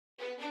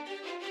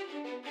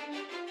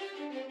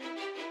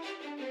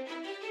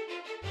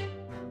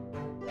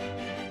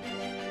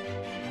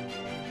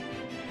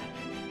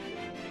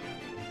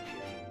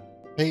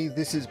Hey,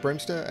 this is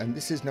Bremster, and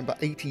this is number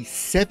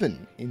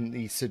 87 in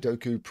the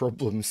Sudoku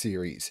Problem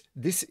series.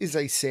 This is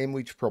a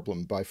sandwich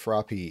problem by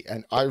Frappi,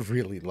 and I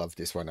really love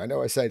this one. I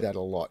know I say that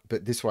a lot,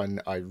 but this one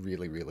I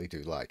really, really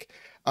do like.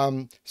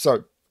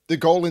 So the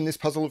goal in this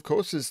puzzle, of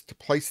course, is to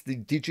place the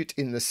digit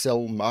in the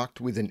cell marked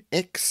with an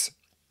X.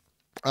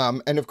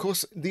 And of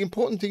course, the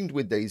important thing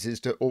with these is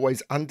to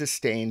always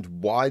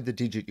understand why the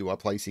digit you are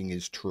placing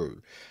is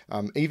true.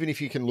 Even if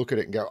you can look at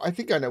it and go, I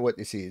think I know what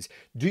this is.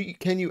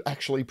 Can you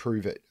actually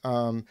prove it?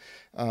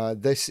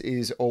 This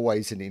is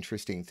always an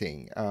interesting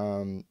thing.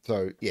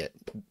 So yeah,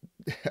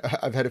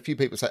 I've had a few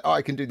people say, oh,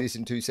 I can do this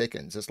in 2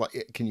 seconds. It's like,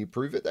 yeah, can you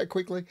prove it that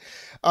quickly?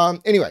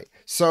 Anyway,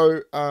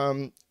 so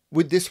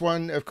with this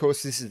one, of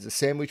course, this is a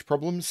sandwich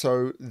problem.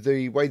 So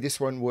the way this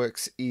one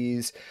works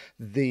is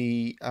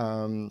the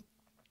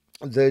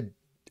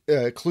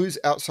clues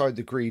outside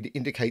the grid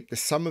indicate the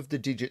sum of the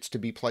digits to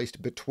be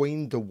placed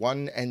between the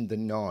 1 and the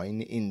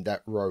 9 in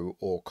that row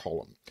or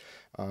column.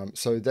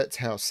 So that's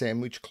how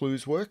sandwich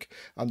clues work.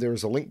 There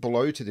is a link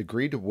below to the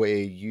grid where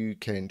you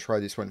can try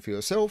this one for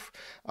yourself.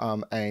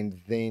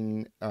 And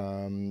then,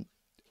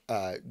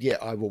 yeah,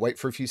 I will wait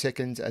for a few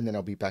seconds and then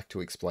I'll be back to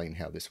explain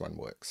how this one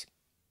works.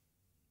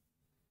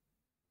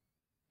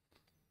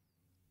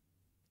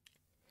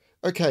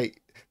 Okay,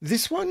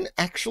 this one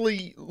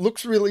actually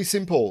looks really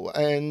simple,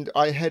 and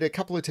I had a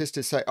couple of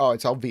testers say, oh,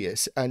 it's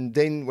obvious, and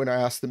then when I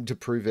asked them to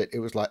prove it, it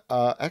was like,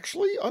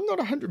 actually, I'm not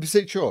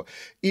 100% sure.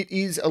 It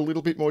is a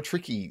little bit more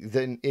tricky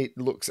than it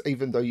looks,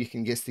 even though you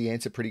can guess the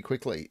answer pretty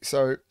quickly.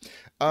 So,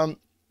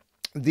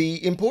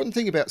 the important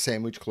thing about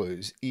sandwich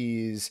clues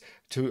is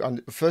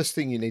first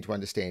thing you need to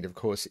understand, of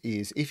course,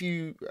 is if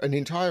an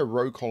entire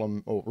row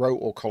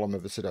or column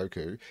of a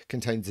Sudoku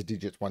contains the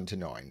digits 1 to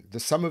 9, the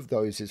sum of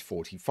those is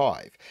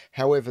 45.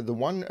 However, the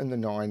 1 and the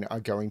 9 are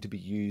going to be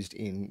used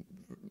in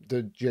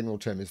the general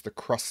term is the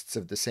crusts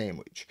of the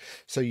sandwich.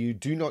 So you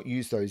do not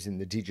use those in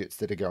the digits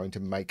that are going to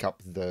make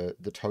up the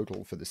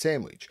total for the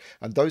sandwich.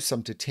 And those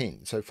sum to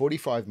 10. So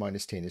 45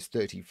 minus 10 is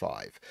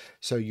 35.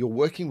 So you're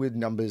working with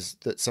numbers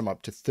that sum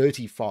up to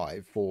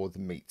 35 for the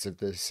meats of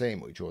the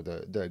sandwich or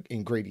the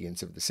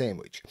ingredients of the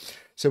sandwich.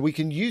 So we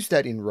can use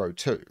that in row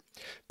 2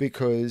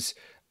 because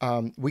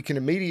we can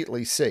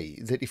immediately see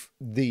that if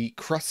the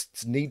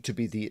crusts need to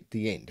be at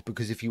the end,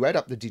 because if you add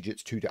up the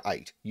digits 2 to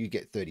 8, you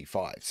get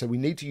 35. So we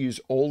need to use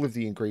all of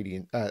the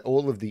ingredients,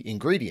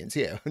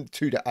 yeah,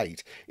 2 to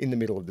 8 in the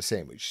middle of the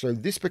sandwich. So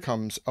this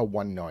becomes a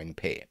 1-9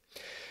 pair.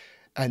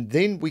 And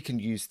then we can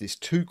use this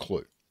 2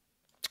 clue,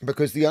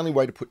 because the only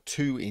way to put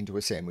 2 into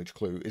a sandwich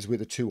clue is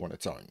with a 2 on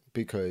its own,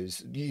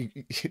 because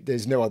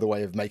there's no other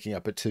way of making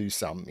up a 2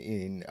 sum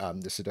in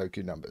the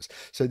Sudoku numbers.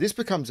 So this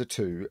becomes a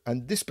 2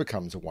 and this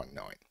becomes a 1-9.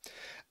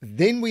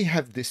 Then we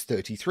have this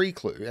 33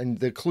 clue, and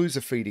the clues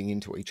are feeding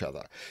into each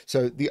other.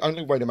 So the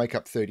only way to make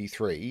up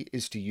 33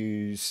 is to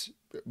use,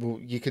 well,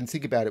 you can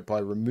think about it by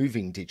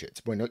removing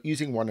digits. We're not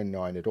using 1 and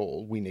 9 at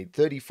all. We need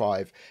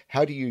 35.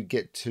 How do you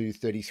get to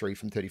 33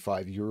 from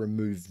 35? You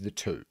remove the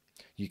 2.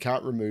 You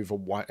can't remove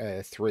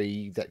a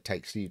 3, that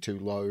takes you too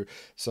low.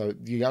 So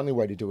the only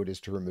way to do it is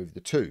to remove the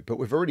 2. But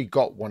we've already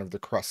got one of the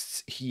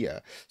crusts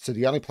here. So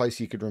the only place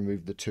you could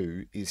remove the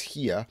 2 is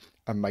here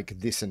and make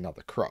this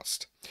another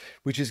crust,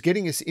 which is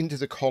getting us into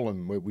the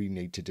column where we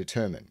need to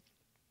determine.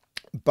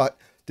 But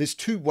there's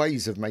 2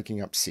 ways of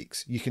making up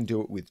 6. You can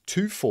do it with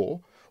 2,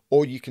 4,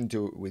 or you can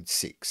do it with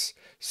 6.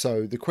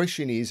 So the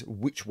question is,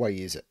 which way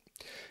is it?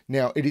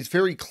 Now, it is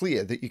very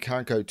clear that you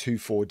can't go 2,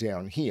 4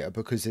 down here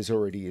because there's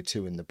already a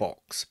 2 in the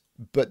box.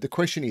 But the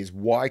question is,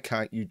 why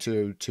can't you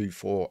do 2,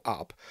 4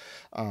 up?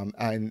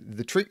 And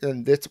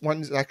that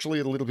one's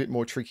actually a little bit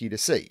more tricky to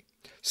see.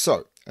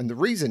 So, and the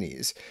reason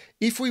is,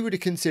 if we were to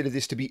consider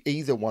this to be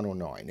either 1 or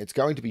 9, it's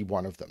going to be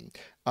one of them.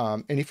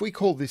 And if we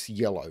call this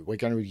yellow, we're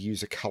going to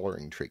use a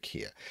colouring trick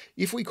here.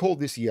 If we call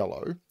this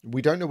yellow,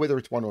 we don't know whether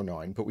it's 1 or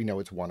 9, but we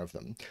know it's one of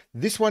them.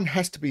 This one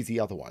has to be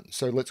the other one,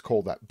 so let's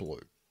call that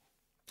blue.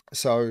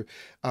 So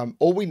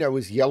all we know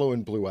is yellow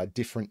and blue are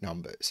different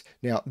numbers.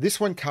 Now, this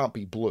one can't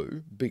be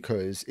blue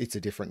because it's a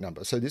different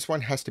number. So this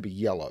one has to be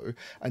yellow.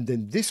 And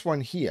then this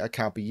one here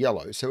can't be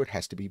yellow, so it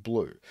has to be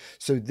blue.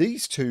 So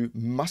these two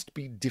must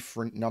be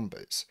different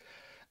numbers.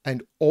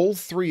 And all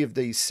 3 of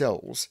these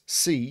cells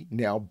see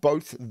now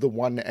both the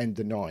 1 and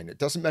the 9. It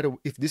doesn't matter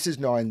if this is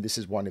 9, this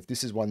is 1, if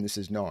this is 1, this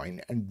is 9.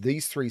 And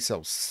these 3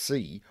 cells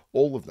see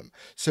all of them.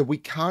 So we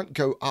can't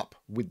go up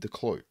with the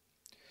clue.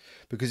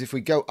 Because if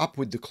we go up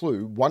with the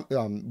clue,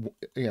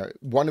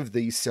 one of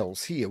these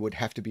cells here would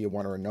have to be a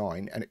 1 or a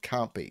 9, and it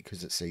can't be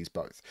because it sees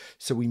both.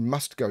 So we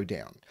must go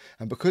down.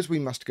 And because we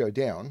must go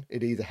down,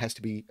 it either has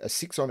to be a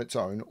 6 on its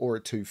own or a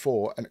 2,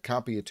 4, and it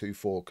can't be a 2,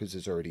 4 because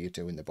there's already a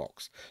 2 in the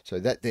box. So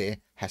that there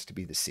has to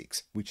be the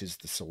 6, which is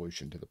the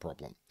solution to the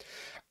problem.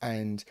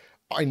 And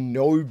I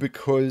know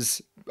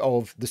because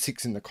of the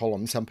 6 in the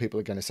column, some people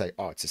are going to say,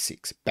 oh, it's a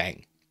 6,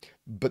 bang.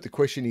 But the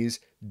question is,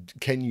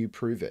 can you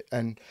prove it?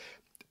 And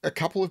a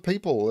couple of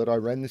people that I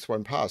ran this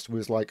one past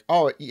was like,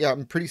 oh, yeah,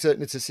 I'm pretty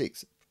certain it's a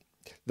 6.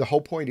 the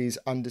whole point is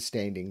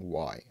understanding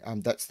why.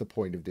 That's the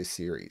point of this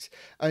series.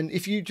 And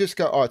if you just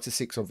go, oh, it's a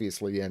 6,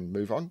 obviously, and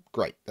move on,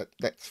 great.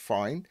 That's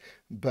fine.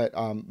 But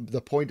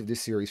the point of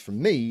this series for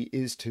me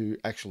is to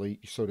actually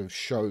sort of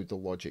show the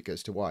logic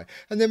as to why.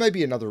 And there may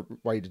be another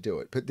way to do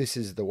it, but this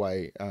is the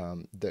way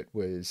that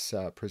was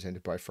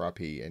presented by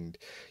Frappi. And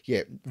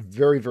yeah,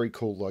 very, very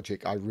cool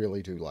logic. I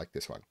really do like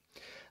this one.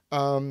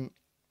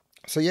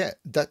 So yeah,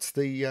 that's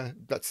the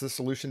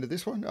solution to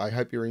this one. I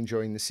hope you're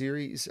enjoying the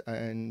series,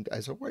 and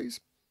as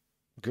always,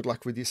 good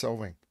luck with your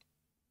solving.